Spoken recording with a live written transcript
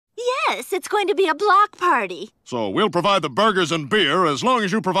Yes, it's going to be a block party. So we'll provide the burgers and beer as long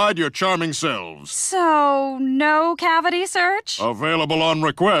as you provide your charming selves. So, no cavity search? Available on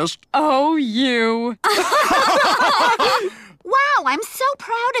request. Oh, you. Wow, I'm so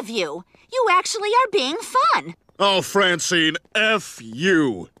proud of you. You actually are being fun. Oh, Francine,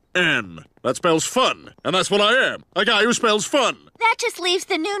 F-U-N. That spells fun, and that's what I am. A guy who spells fun. That just leaves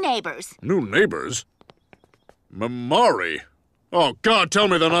the new neighbors. New neighbors? Mamari. Oh, God, tell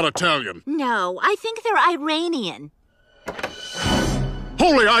me they're not Italian. No, I think they're Iranian.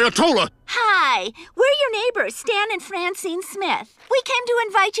 Holy Ayatollah! Hi, we're your neighbors, Stan and Francine Smith. We came to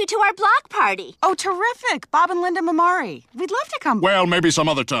invite you to our block party. Oh, terrific. Bob and Linda Mamari. We'd love to come. Well, maybe some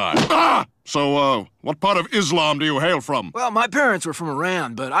other time. Ah! So, what part of Islam do you hail from? Well, my parents were from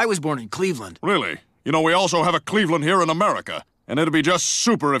Iran, but I was born in Cleveland. Really? You know, we also have a Cleveland here in America. And it'd be just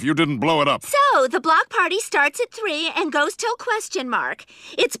super if you didn't blow it up. So, the block party starts at 3 and goes till question mark.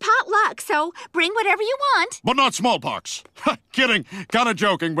 It's potluck, so bring whatever you want. But not smallpox. Kidding. Kinda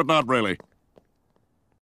joking, but not really.